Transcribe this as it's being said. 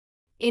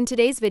In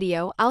today's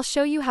video, I'll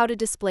show you how to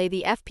display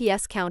the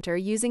FPS counter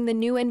using the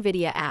new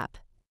NVIDIA app.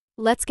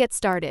 Let's get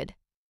started.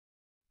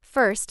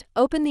 First,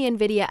 open the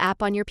NVIDIA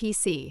app on your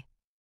PC.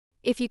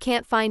 If you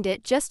can't find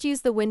it, just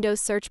use the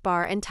Windows search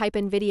bar and type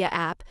NVIDIA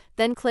App,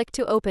 then click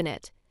to open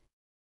it.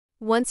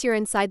 Once you're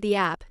inside the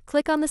app,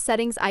 click on the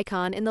settings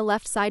icon in the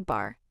left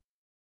sidebar.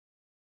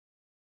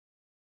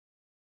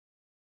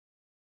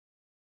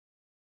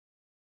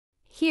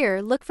 Here,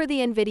 look for the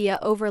NVIDIA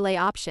Overlay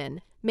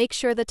option. Make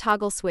sure the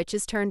toggle switch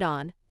is turned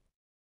on.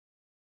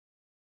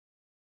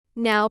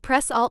 Now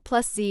press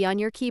Alt+Z on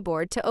your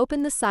keyboard to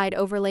open the side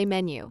overlay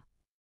menu.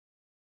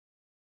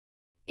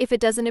 If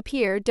it doesn't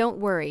appear, don't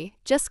worry,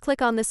 just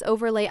click on this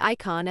overlay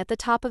icon at the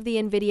top of the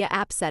NVIDIA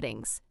app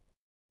settings.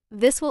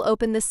 This will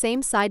open the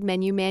same side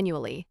menu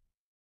manually.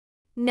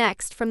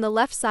 Next, from the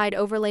left side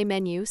overlay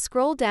menu,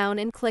 scroll down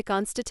and click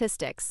on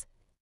Statistics.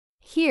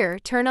 Here,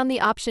 turn on the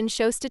option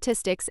Show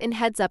Statistics in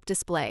Heads-Up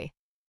Display.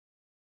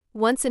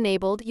 Once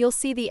enabled, you'll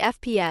see the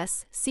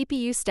FPS,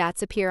 CPU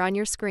stats appear on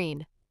your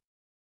screen.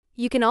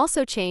 You can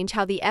also change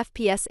how the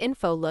FPS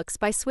info looks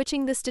by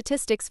switching the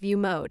Statistics View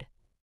mode.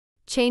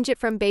 Change it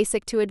from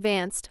Basic to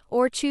Advanced,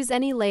 or choose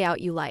any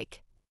layout you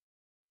like.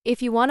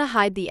 If you want to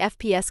hide the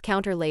FPS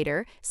counter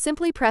later,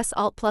 simply press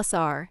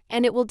Alt+R,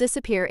 and it will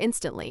disappear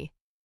instantly.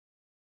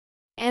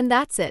 And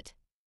that's it.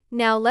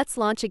 Now let's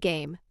launch a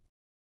game.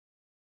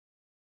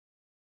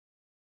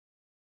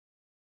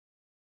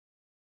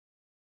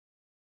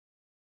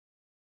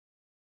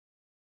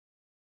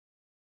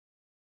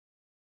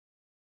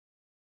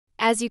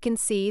 As you can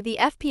see, the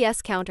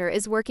FPS counter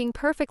is working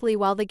perfectly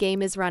while the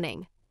game is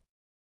running.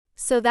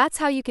 So that's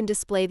how you can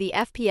display the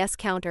FPS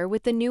counter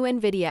with the new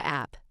NVIDIA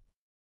app.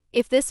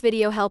 If this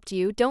video helped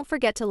you, don't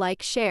forget to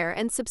like, share,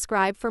 and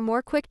subscribe for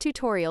more quick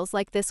tutorials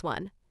like this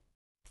one.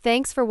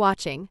 Thanks for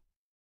watching.